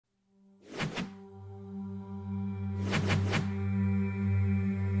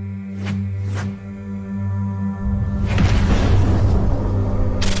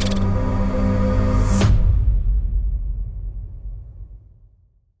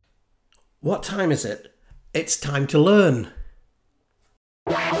What time is it? It's time to learn.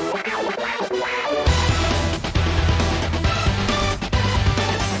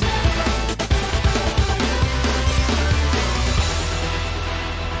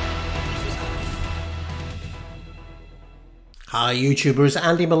 Hi YouTubers,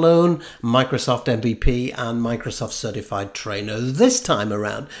 Andy Malone, Microsoft MVP and Microsoft Certified Trainer. This time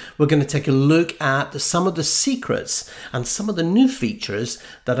around, we're going to take a look at some of the secrets and some of the new features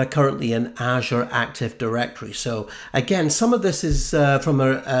that are currently in Azure Active Directory. So again, some of this is from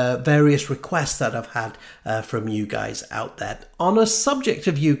various requests that I've had from you guys out there. On a subject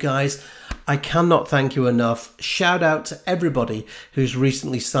of you guys, I cannot thank you enough. Shout out to everybody who's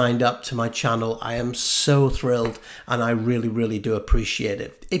recently signed up to my channel. I am so thrilled and I really do appreciate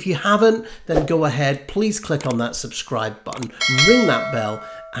it. If you haven't, then go ahead, please click on that subscribe button, ring that bell,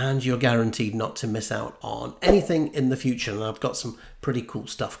 and you're guaranteed not to miss out on anything in the future. And I've got some pretty cool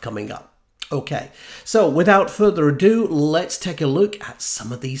stuff coming up. Okay, so without further ado, let's take a look at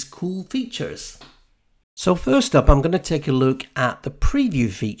some of these cool features. So first up, I'm going to take a look at the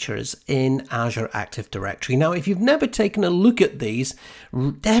preview features in Azure Active Directory. Now, if you've never taken a look at these,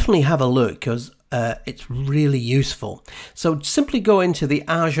 definitely have a look because it's really useful. So simply go into the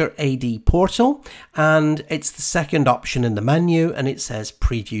Azure AD portal and it's the second option in the menu and it says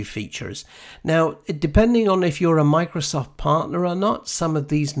preview features. Now, depending on if you're a Microsoft partner or not, some of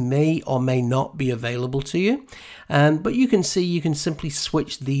these may or may not be available to you. But you can see you can simply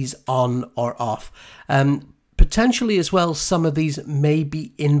switch these on or off. Potentially as well, some of these may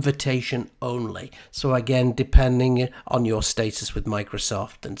be invitation only. So again, depending on your status with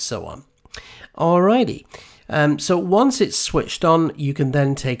Microsoft and so on. Alrighty, so once it's switched on, you can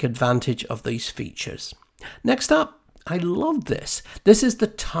then take advantage of these features. Next up, I love this. This is the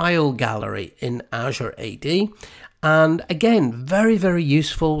tile gallery in Azure AD. And again, very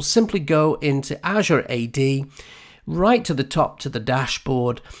useful. Simply go into Azure AD, right to the top to the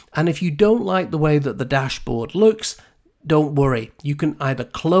dashboard. And if you don't like the way that the dashboard looks, don't worry. You can either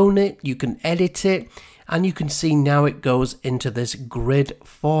clone it, you can edit it, and you can see now it goes into this grid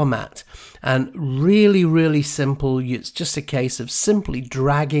format. And really simple. It's just a case of simply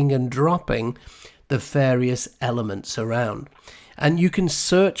dragging and dropping the various elements around. And you can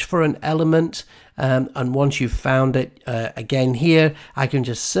search for an element, and once you've found it, again here, I can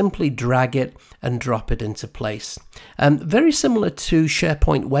just simply drag it and drop it into place. Very similar to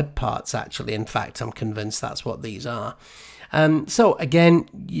SharePoint Web Parts, actually. In fact, I'm convinced that's what these are. So again,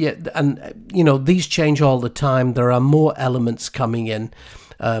 yeah, and you know, these change all the time. There are more elements coming in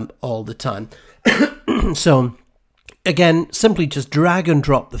all the time. So again, simply just drag and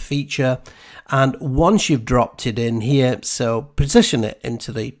drop the feature. And once you've dropped it in here, so position it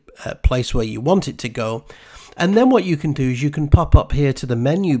into the place where you want it to go. And then what you can do is you can pop up here to the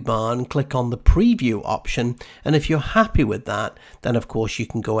menu bar and click on the preview option. And if you're happy with that, then of course you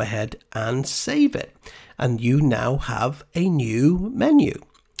can go ahead and save it. And you now have a new menu.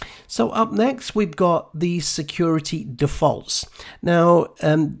 So up next, we've got the security defaults. Now,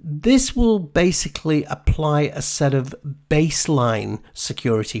 this will basically apply a set of baseline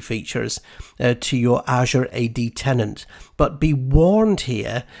security features to your Azure AD tenant. But be warned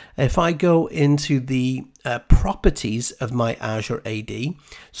here, if I go into the properties of my Azure AD,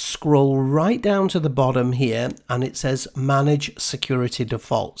 scroll right down to the bottom here, and it says Manage Security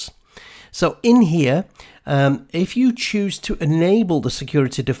Defaults. So in here, if you choose to enable the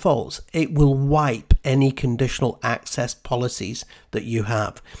security defaults, it will wipe any conditional access policies that you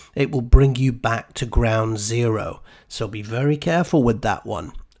have. It will bring you back to ground zero. So be very careful with that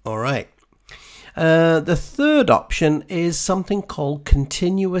one. All right. The third option is something called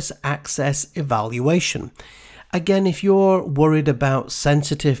Continuous Access Evaluation. Again, if you're worried about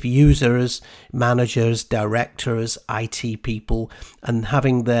sensitive users, managers, directors, IT people, and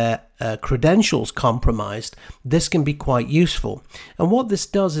having their credentials compromised, this can be quite useful. And what this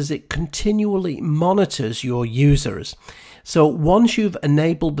does is it continually monitors your users. So once you've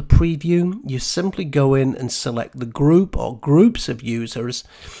enabled the preview, you simply go in and select the group or groups of users.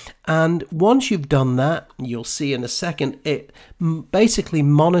 And once you've done that, you'll see in a second, it basically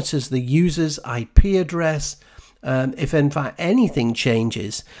monitors the user's IP address. If in fact anything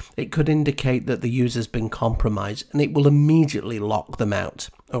changes, it could indicate that the user's been compromised and it will immediately lock them out.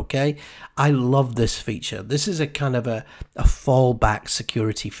 Okay, I love this feature. This is a kind of a fallback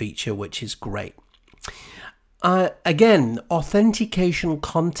security feature, which is great. Again, authentication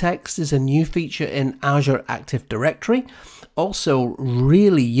context is a new feature in Azure Active Directory. Also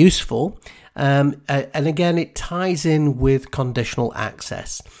really useful. And again, it ties in with conditional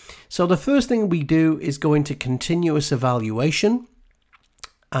access. So the first thing we do is go into continuous evaluation.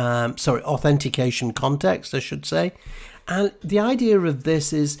 authentication context, I should say. And the idea of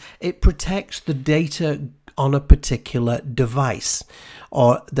this is it protects the data on a particular device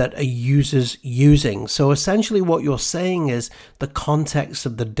or that a user's using. So essentially what you're saying is the context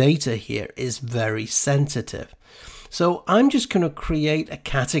of the data here is very sensitive. So I'm just going to create a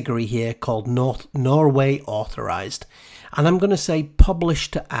category here called Norway Authorized, and I'm going to say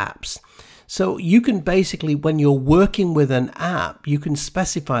Publish to Apps. So you can basically, when you're working with an app, you can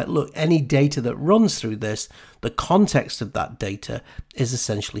specify, look, any data that runs through this, the context of that data is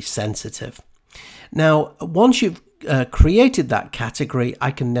essentially sensitive. Now, once you've created that category,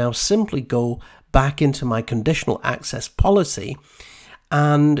 I can now simply go back into my conditional access policy.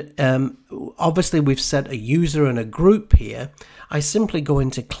 And obviously we've set a user and a group here. I simply go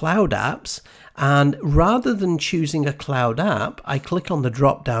into Cloud Apps, and rather than choosing a cloud app, I click on the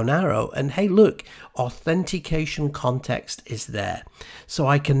drop down arrow and hey, look, authentication context is there. So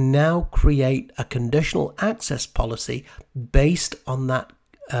I can now create a conditional access policy based on that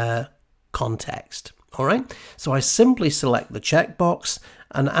context. All right. So I simply select the checkbox,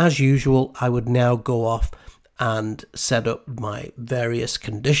 and as usual, I would now go off and set up my various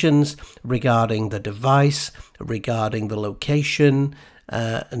conditions regarding the device, regarding the location,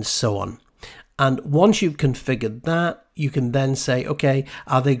 and so on. And once you've configured that, you can then say, okay,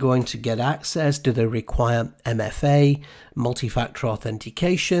 are they going to get access? Do they require MFA, multi-factor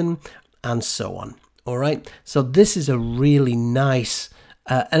authentication, and so on. All right. So this is a really nice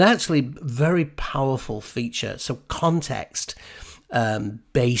and actually very powerful feature. So context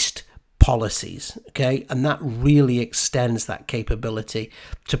based policies, okay, and that really extends that capability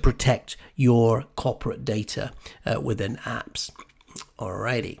to protect your corporate data within apps.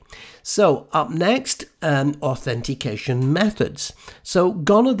 Alrighty, so up next, authentication methods. So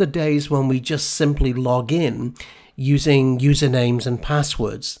gone are the days when we just simply log in using usernames and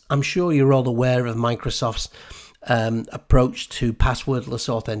passwords. I'm sure you're all aware of Microsoft's approach to passwordless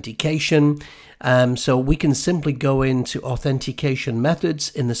authentication. So we can simply go into authentication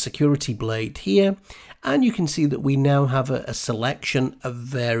methods in the security blade here, and you can see that we now have a selection of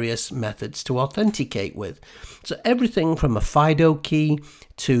various methods to authenticate with. So everything from a FIDO key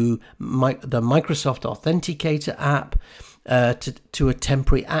to the Microsoft Authenticator app to a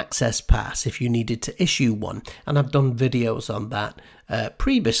temporary access pass if you needed to issue one. And I've done videos on that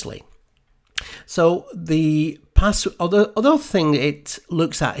previously. So the other thing it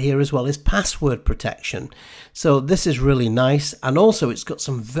looks at here as well is password protection. So this is really nice, and also it's got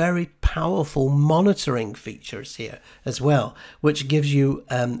some very powerful monitoring features here as well, which gives you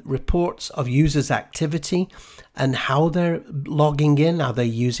reports of users' activity and how they're logging in. Are they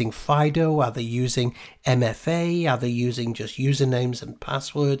using FIDO? Are they using MFA? Are they using just usernames and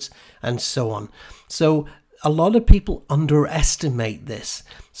passwords, and so on? So a lot of people underestimate this.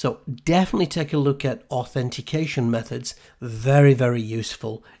 So definitely take a look at authentication methods. Very, very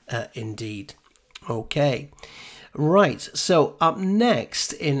useful indeed. Okay. Right. So up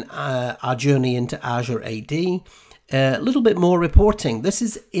next in our journey into Azure AD, a little bit more reporting. This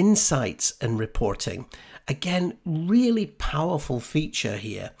is insights and reporting. Again, really powerful feature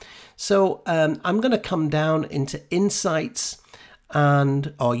here. So I'm going to come down into insights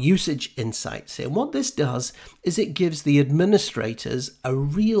and our usage insights here. And what this does is it gives the administrators a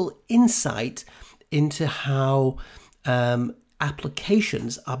real insight into how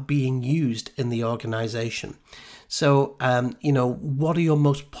applications are being used in the organization. So, you know, what are your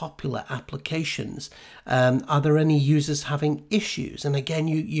most popular applications? Are there any users having issues? And again,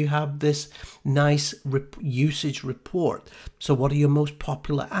 you have this nice usage report. So what are your most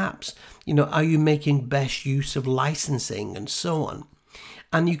popular apps? You know, are you making best use of licensing and so on?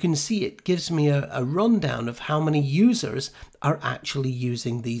 And you can see it gives me a rundown of how many users are actually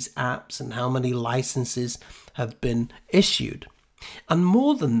using these apps and how many licenses have been issued. And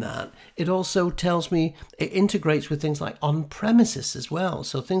more than that, it also tells me it integrates with things like on-premises as well.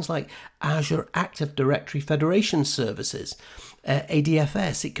 So things like Azure Active Directory Federation Services,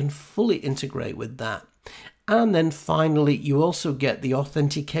 ADFS, it can fully integrate with that. And then finally, you also get the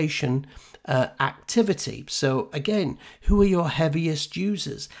authentication activity. So again, who are your heaviest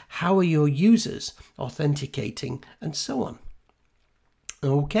users? How are your users authenticating, and so on?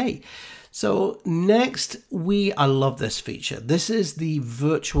 Okay. So next, I love this feature. This is the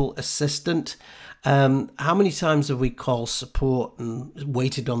virtual assistant. How many times have we called support and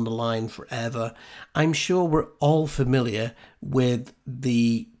waited on the line forever? I'm sure we're all familiar with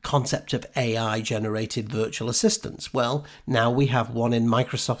the concept of AI generated virtual assistants? Well, now we have one in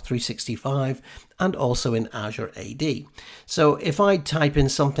Microsoft 365 and also in Azure AD. So if I type in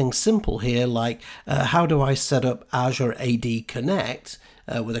something simple here like how do I set up Azure AD Connect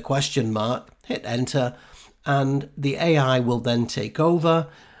with a question mark, hit enter, and the AI will then take over,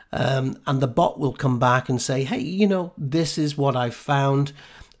 and the bot will come back and say, hey, you know, this is what I found.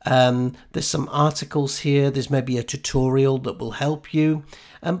 There's some articles here, there's maybe a tutorial that will help you,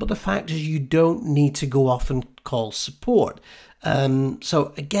 but the fact is you don't need to go off and call support.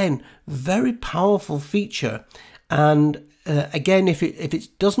 So again, very powerful feature, and again, if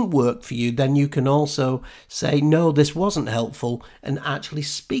it doesn't work for you, then you can also say, no, this wasn't helpful, and actually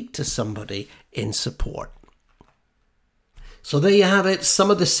speak to somebody in support. So there you have it,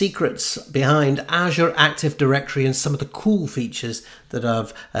 some of the secrets behind Azure Active Directory and some of the cool features that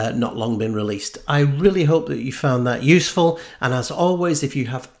have not long been released. I really hope that you found that useful, and as always, if you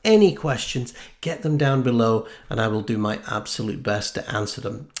have any questions, get them down below and I will do my absolute best to answer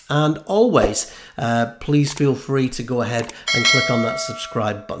them. And always, please feel free to go ahead and click on that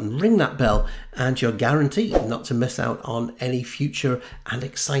subscribe button, ring that bell, and you're guaranteed not to miss out on any future and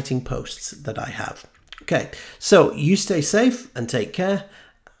exciting posts that I have. Okay, so you stay safe and take care,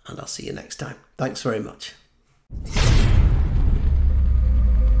 and I'll see you next time. Thanks very much.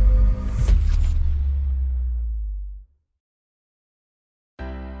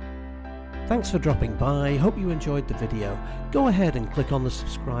 Thanks for dropping by. Hope you enjoyed the video. Go ahead and click on the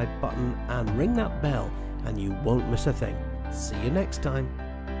subscribe button and ring that bell, and you won't miss a thing. See you next time.